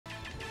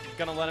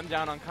gonna let him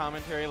down on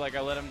commentary like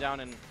I let him down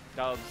in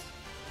dubs.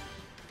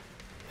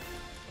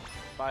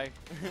 Bye.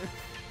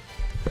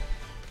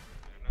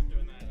 I'm not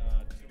doing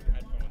that two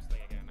headphones thing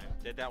again. I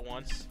did that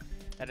once.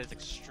 That is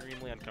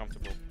extremely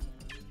uncomfortable.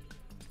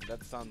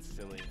 That sounds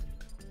silly.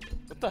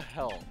 What the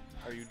hell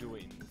are you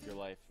doing with your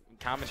life?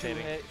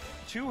 Commentating.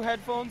 Two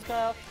headphones,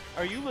 Kyle?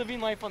 Are you living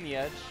life on the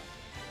edge?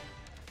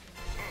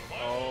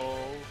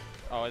 Oh,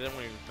 it didn't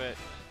even fit.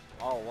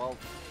 Oh, well.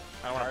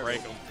 I don't want to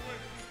break them.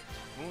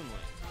 Moonlit.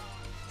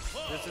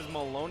 This is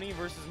Miloni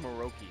versus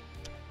Miroku.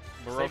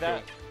 Miroku. Say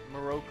that.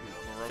 Miroku.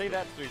 Say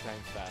that 3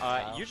 times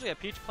fast. Usually a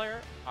Peach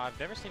player. I've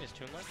never seen his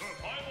Toonlet.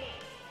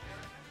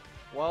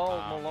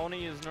 Well,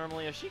 Miloni is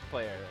normally a Sheik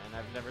player, and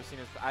I've never seen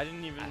his. I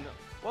didn't even.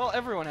 Well,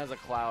 everyone has a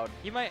Cloud.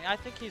 He might. I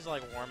think he's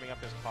like warming up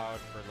his Cloud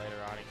for later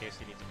on in case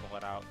he needs to pull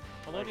it out.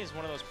 Miloni is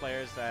one of those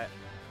players that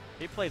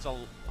he plays a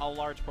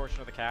large portion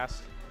of the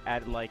cast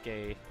at like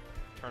a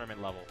tournament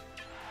level.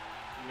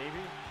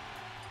 Maybe.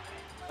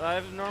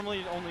 I've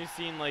normally only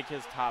seen like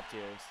his top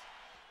tiers.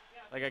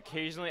 Like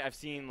occasionally, I've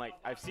seen his.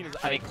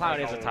 I think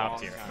Cloud is a top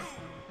tier.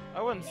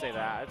 I wouldn't say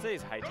that. I'd say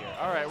he's high tier.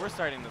 All right, we're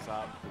starting this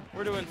up.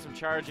 We're doing some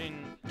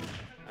charging.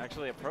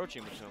 Actually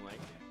approaching the Toon Link.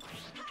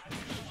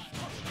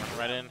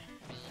 Right in.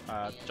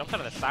 Jumps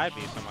out of the side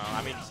B somehow.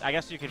 I mean, I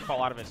guess you can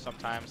fall out of it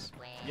sometimes.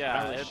 Yeah,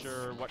 I'm not really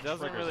sure what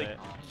doesn't really it.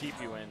 keep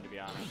you in, to be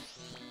honest.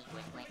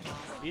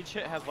 Each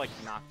hit has like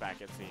knockback,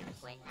 it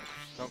seems.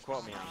 Don't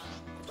quote me on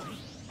that.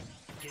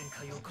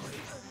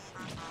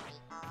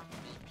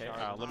 Okay,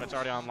 limit's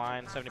already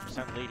online.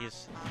 70% lead.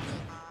 He's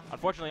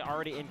unfortunately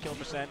already in kill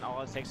percent. All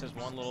it takes is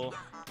one little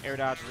air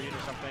dodge read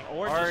or something,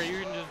 or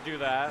you can just do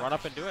that. Run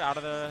up and do it out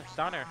of the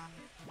down air.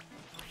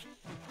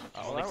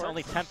 Well,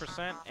 only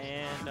 10%,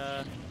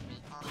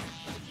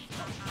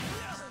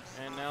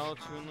 and now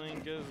Toon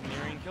Link is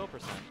nearing kill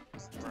percent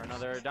for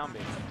another down B.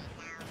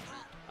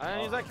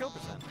 And he's at kill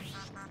percent.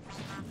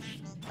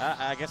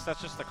 I guess that's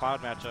just the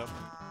Cloud matchup.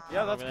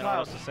 Yeah, that's really Cloud.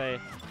 What else to say.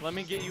 Let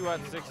me get you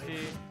at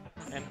 60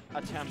 and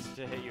attempt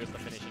to hit you with the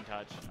finishing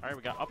touch. All right,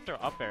 we got up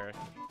there, up air.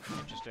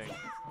 Interesting.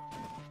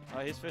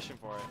 He's fishing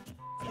for it.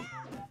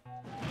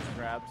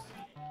 Grabs.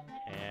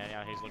 And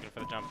yeah, he's looking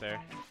for the jump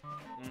there.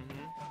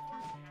 Mm-hmm.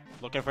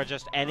 Looking for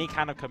just any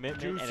kind of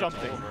commitment. Do and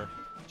something. It's over.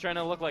 Trying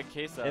to look like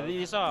Queso.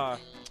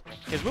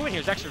 His movement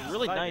here is actually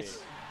really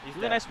nice. He's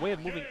really nice way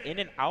of moving in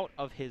and out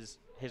of his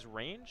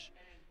range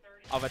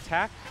of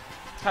attack.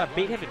 Kind of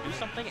bait him to do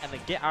something and then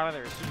get out of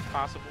there as soon as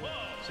possible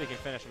so he can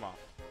finish him off.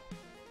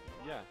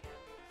 Yeah.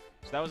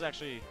 So that was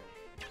actually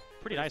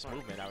pretty nice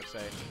movement, I would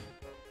say.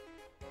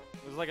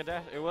 It was like a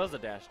dash. It was a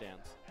dash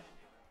dance.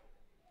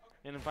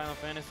 And in Final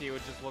Fantasy, it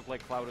would just look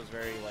like Cloud was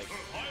very like,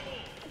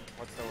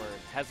 what's the word?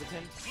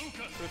 Hesitant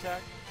to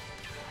attack.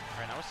 All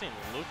right, now we're seeing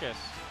Lucas.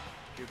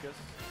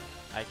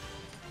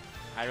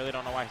 I really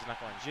don't know why he's not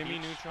going Jimmy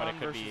Peach, Neutron but it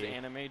could versus be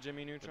anime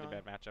Jimmy Neutron. Could be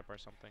a bad matchup or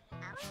something.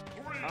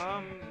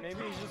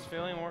 Maybe he's just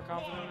feeling more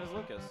confident as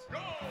Lucas.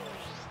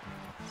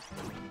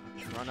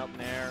 Run up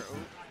in air.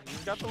 Ooh,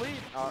 he's got the lead.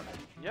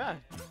 Yeah.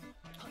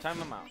 Time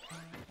him out.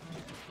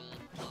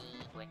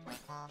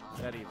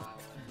 That even.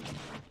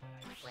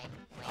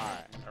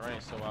 All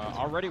right. So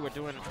already we're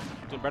doing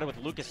better with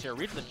Lucas here.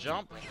 Reads the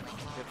jump.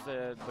 Gets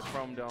the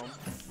Chrome Dome.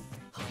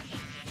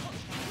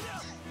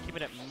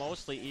 Keeping it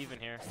mostly even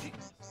here.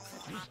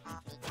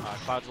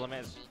 Cloud's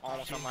limit is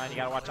almost online. You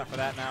gotta watch out for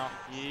that now.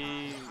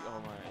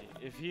 Oh my!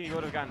 If he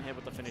would have gotten hit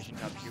with the finishing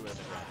touch, he would have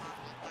been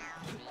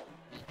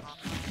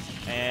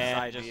dead. And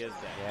Side just, B is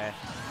dead. Yeah.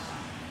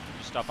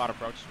 Just stuff out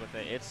approaches with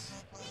it.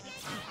 It's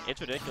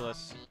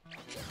ridiculous.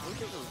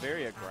 Lucas is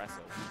very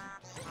aggressive.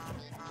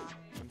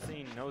 I'm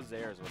seeing no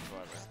Zairs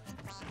whatsoever.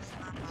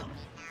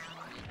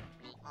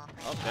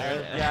 Oh,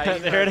 there, yeah,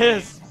 there it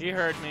is. He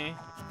heard me.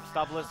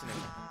 Stop listening.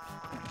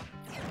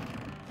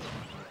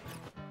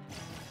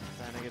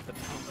 Trying to get the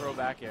throw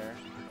back air.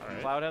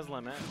 Right. Cloud has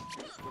limit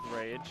with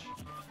rage.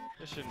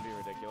 This shouldn't be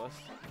ridiculous.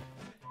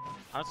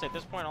 I would say at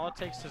this point, all it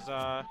takes is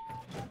throw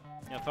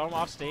him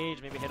off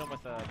stage, maybe hit him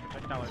with a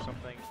projectile or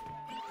something,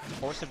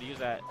 force him to use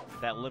that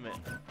limit,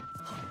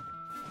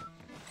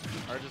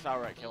 or just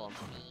outright kill him.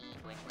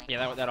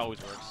 Yeah, that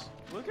always works.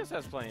 Lucas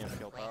has plenty of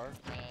kill power.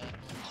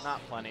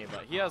 Not plenty,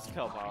 but he has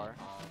kill power.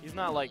 He's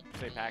not like,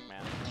 say,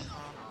 Pac-Man.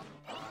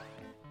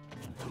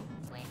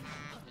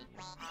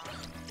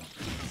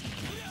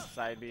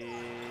 Side B.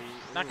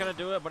 Not gonna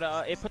do it, but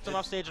it puts him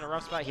off stage in a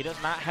rough spot. He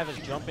does not have his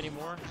jump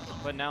anymore.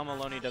 But now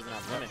Miloni doesn't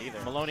have limit either.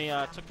 Miloni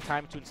took the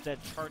time to instead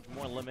charge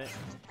more limit.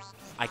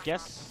 I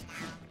guess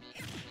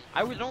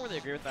I don't really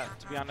agree with that,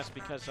 to be honest,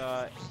 because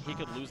he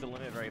could lose the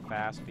limit very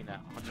fast, being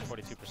at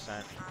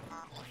 142%.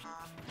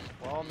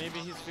 Well, maybe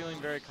he's feeling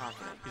very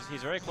confident.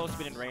 He's very close to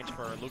being in range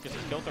for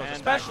Lucas's kill throws, And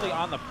especially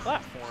on the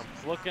platform.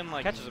 Looking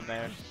like catches him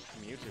there.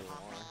 Mewtwo more.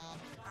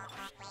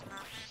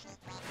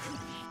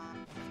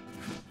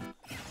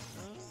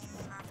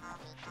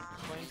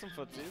 Playing some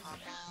footsies.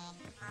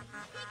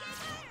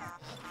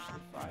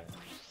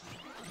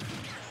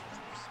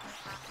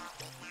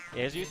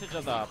 Yeah, his usage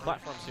of the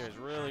platforms here is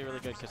really, really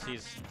good because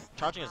he's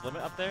charging his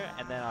limit up there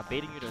and then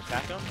baiting you to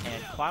attack him.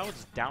 And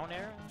Cloud's down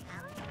air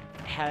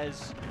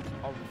has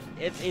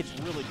it's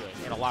really good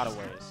in a lot of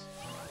ways.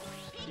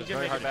 You It's can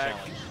very make hard it to back.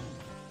 challenge.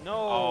 No.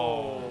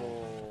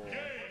 Oh.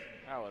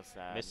 That was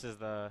sad. Misses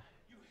the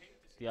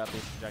base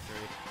trajectory.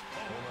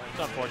 It's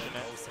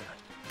unfortunate.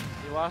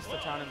 He lost to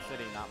Town and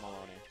City, not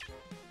Miloni.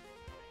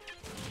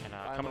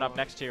 And coming up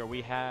next here,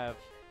 we have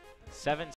 7